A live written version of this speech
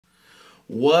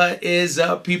What is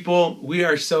up, people? We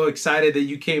are so excited that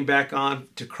you came back on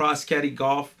to Cross Caddy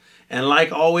Golf. And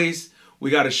like always, we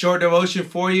got a short devotion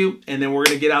for you, and then we're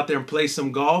going to get out there and play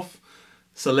some golf.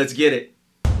 So let's get it.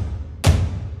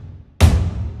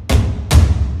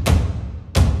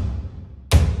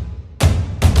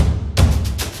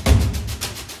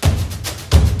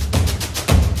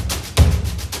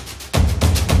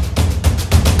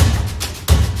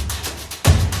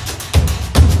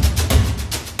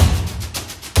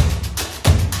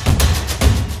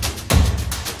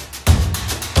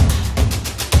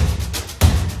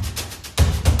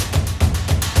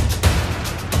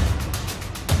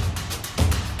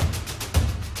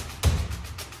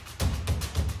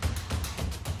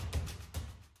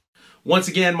 Once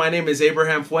again, my name is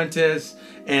Abraham Fuentes,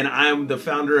 and I'm the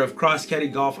founder of Cross Caddy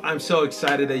Golf. I'm so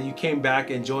excited that you came back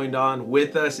and joined on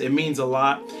with us. It means a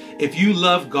lot. If you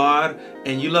love God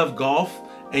and you love golf,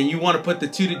 and you want to put the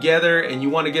two together and you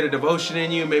want to get a devotion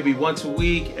in you maybe once a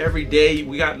week, every day,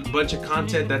 we got a bunch of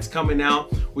content that's coming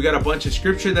out. We got a bunch of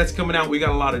scripture that's coming out. We got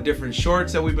a lot of different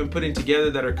shorts that we've been putting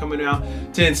together that are coming out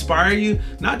to inspire you,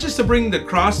 not just to bring the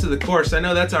cross to the course. I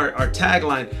know that's our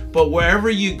tagline, but wherever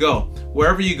you go,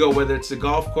 whether it's the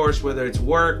golf course, whether it's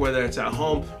work, whether it's at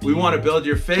home, we want to build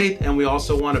your faith, and we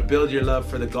also want to build your love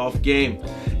for the golf game.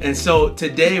 And so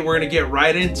today we're going to get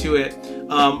right into it.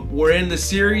 We're in the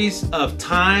series of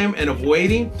time and of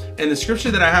waiting, and the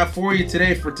scripture that I have for you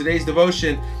today for today's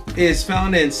devotion is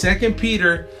found in 2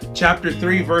 Peter chapter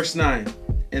 3 verse 9.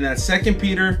 And that's 2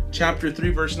 Peter chapter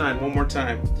 3 verse 9 one more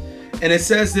time. And it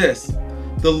says this: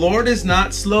 "The Lord is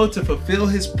not slow to fulfill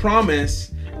his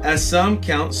promise, as some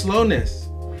count slowness,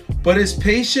 but is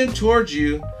patient towards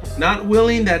you, not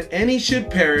willing that any should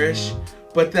perish,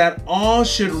 but that all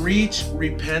should reach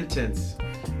repentance."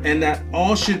 And that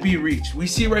all should be reached. We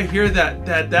see right here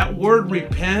that word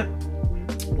repent,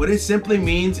 what it simply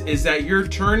means is that you're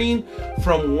turning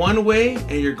from one way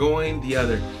and you're going the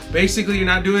other. Basically, you're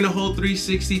not doing a whole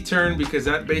 360 turn, because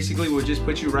that basically would just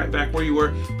put you right back where you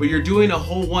were, but you're doing a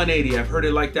whole 180. I've heard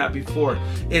it like that before.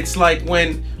 It's like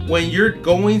when you're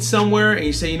going somewhere and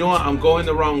you say, you know what, I'm going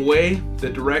the wrong way,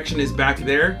 the direction is back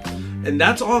there. And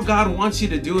that's all God wants you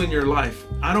to do in your life.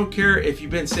 I don't care if you've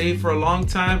been saved for a long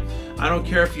time. I don't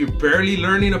care if you're barely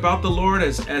learning about the Lord,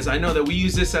 as I know that we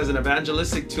use this as an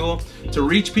evangelistic tool to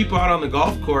reach people out on the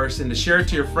golf course and to share it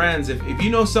to your friends. If you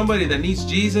know somebody that needs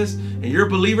Jesus and you're a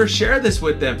believer, share this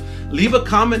with them. Leave a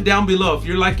comment down below if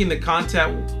you're liking the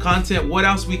content, what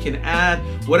else we can add,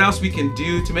 what else we can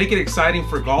do to make it exciting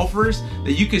for golfers,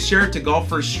 that you can share it to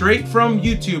golfers straight from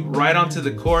YouTube right onto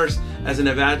the course as an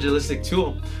evangelistic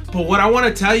tool. But what I want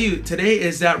to tell you today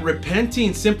is that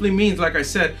repenting simply means, like I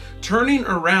said, turning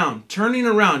around.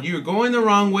 You're going the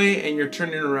wrong way and you're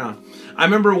turning around. I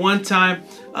remember one time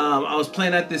I was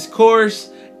playing at this course,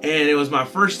 and it was my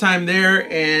first time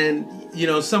there, and you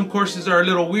know, some courses are a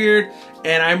little weird,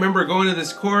 and I remember going to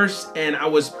this course and I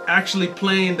was actually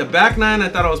playing the back nine. I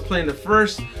thought I was playing the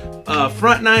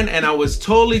front nine, and I was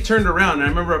totally turned around. And I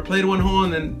remember I played one hole,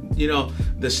 and then, you know,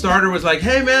 the starter was like,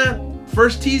 "Hey man,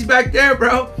 first tee's back there,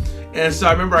 bro." And so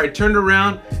I remember I turned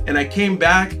around and I came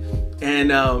back,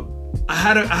 and I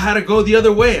had to go the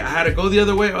other way.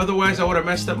 Otherwise I would have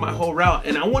messed up my whole route.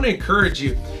 And I want to encourage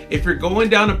you, if you're going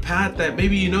down a path that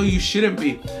maybe you know you shouldn't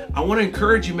be, I want to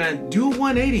encourage you, man, do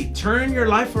 180. Turn your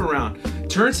life around.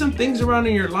 Turn some things around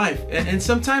in your life. And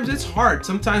sometimes it's hard.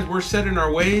 Sometimes we're set in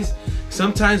our ways.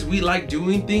 Sometimes we like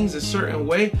doing things a certain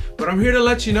way, but I'm here to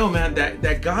let you know, man,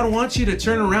 that God wants you to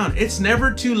turn around. It's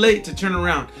never too late to turn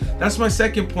around. That's my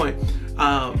second point.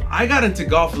 I got into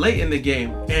golf late in the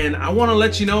game, and I want to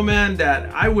let you know, man, that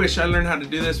I wish I learned how to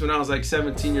do this when I was like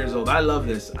 17 years old. I love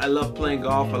this. I love playing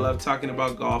golf. I love talking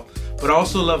about golf, but I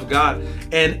also love God.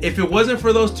 And if it wasn't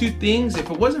for those two things,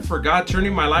 if it wasn't for God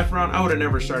turning my life around, I would have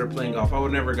never started playing golf. I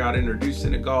would never got introduced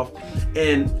into golf,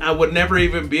 and I would never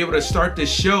even be able to start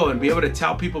this show and be able to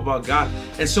tell people about God.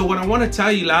 And so what I want to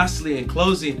tell you lastly in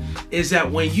closing is that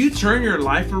when you turn your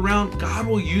life around, God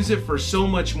will use it for so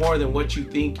much more than what you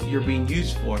think you're being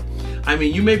used for. I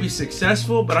mean, you may be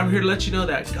successful, but I'm here to let you know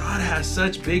that God has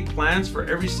such big plans for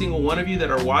every single one of you that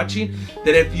are watching,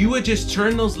 that if you would just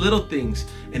turn those little things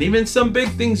and even some big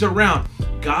things around,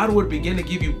 God would begin to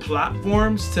give you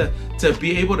platforms to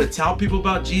be able to tell people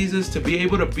about Jesus, to be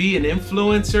able to be an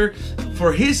influencer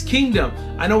for his kingdom.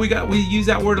 I know we use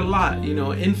that word a lot, you know,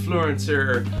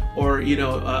 influencer, or you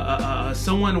know,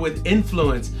 someone with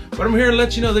influence. But I'm here to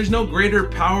let you know there's no greater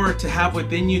power to have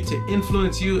within you to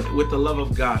influence you with the love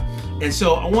of God. And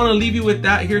so I want to leave you with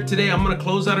that here today. I'm going to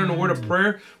close out in a word of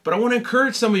prayer, but I want to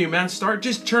encourage some of you, man. Start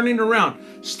just turning around.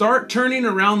 Start turning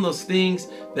around those things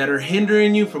that are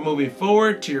hindering you from moving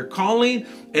forward to your calling.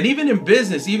 And even in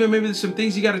business, even maybe there's some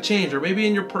things you got to change, or maybe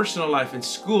in your personal life, in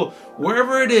school,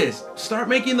 wherever it is, start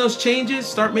making those changes,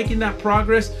 start making that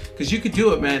progress, because you could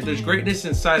do it, man. There's greatness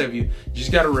inside of you. You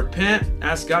just got to repent,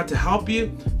 ask God to help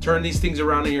you turn these things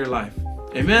around in your life.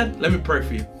 Amen. Let me pray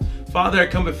for you. Father, I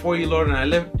come before you, Lord, and I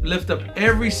lift up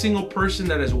every single person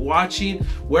that is watching,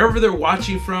 wherever they're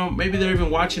watching from. Maybe they're even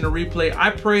watching a replay. I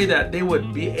pray that they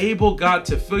would be able, God,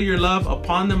 to feel your love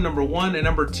upon them, number one, and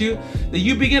number two, that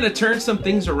you begin to turn some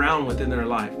things around within their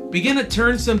life. Begin to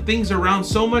turn some things around,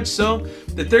 so much so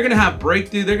that they're going to have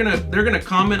breakthrough. They're going to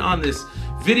comment on this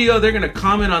video, they're going to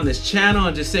comment on this channel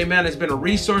and just say, man, it's been a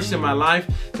resource in my life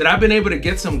that I've been able to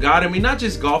get some God in me, not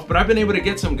just golf, but I've been able to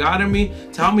get some God in me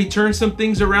to help me turn some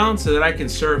things around so that I can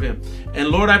serve him. And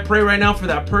Lord, I pray right now for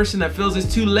that person that feels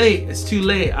it's too late. It's too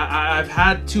late. I've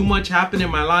had too much happen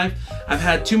in my life. I've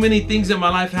had too many things in my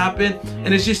life happen,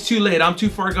 and it's just too late. I'm too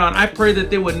far gone. I pray that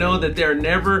they would know that they're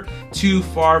never too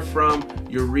far from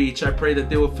your reach. I pray that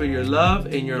they will feel your love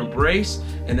and your embrace,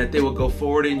 and that they will go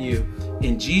forward in you.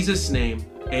 In Jesus' name,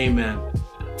 amen.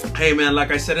 Hey man,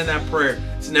 like I said in that prayer,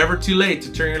 it's never too late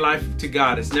to turn your life to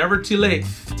God. It's never too late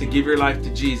to give your life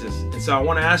to Jesus. And so I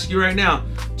want to ask you right now,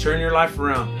 turn your life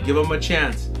around. Give him a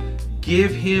chance.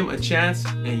 Give him a chance,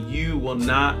 and you will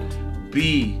not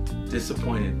be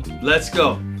disappointed. Let's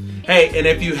go. Hey, and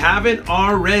if you haven't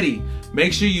already,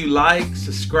 make sure you like,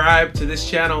 subscribe to this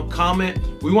channel, comment.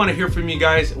 We want to hear from you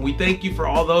guys, and we thank you for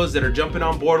all those that are jumping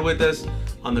on board with us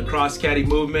on the Cross Caddy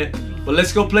movement. But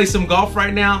let's go play some golf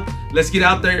right now. Let's get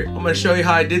out there. I'm going to show you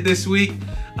how I did this week.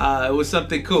 It was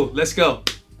something cool. Let's go.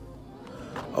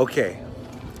 Okay,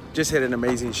 just hit an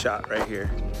amazing shot right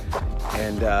here.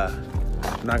 And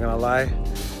I'm not going to lie,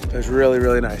 it was really,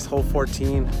 really nice. Hole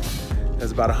 14, it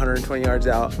was about 120 yards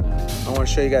out. I want to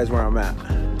show you guys where I'm at.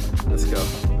 Let's go.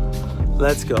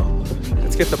 Let's go.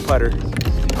 Let's get the putter.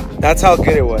 That's how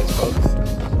good it was,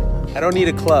 folks. I don't need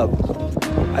a club.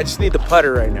 I just need the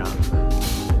putter right now.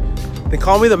 They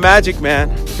call me the Magic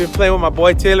Man. I've been playing with my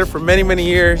boy Taylor for many, many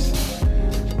years.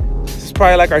 This is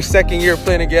probably like our second year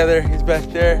playing together. He's back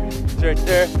there. He's right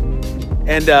there.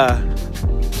 And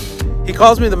he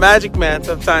calls me the Magic Man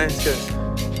sometimes,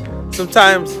 because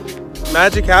sometimes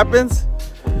magic happens,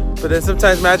 but then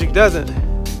sometimes magic doesn't.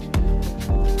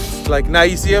 It's like now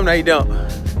you see him, now you don't.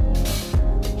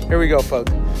 Here we go,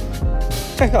 folks.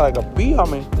 I got like a bee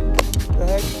on me. What the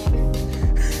heck?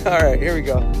 All right, here we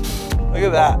go. Look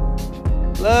at that.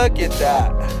 Look at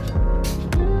that.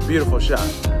 Beautiful shot.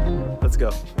 Let's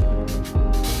go.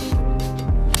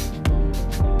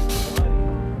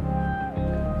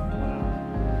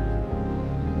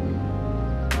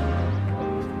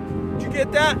 Did you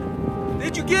get that?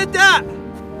 Did you get that?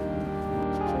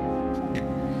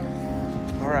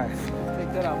 All right.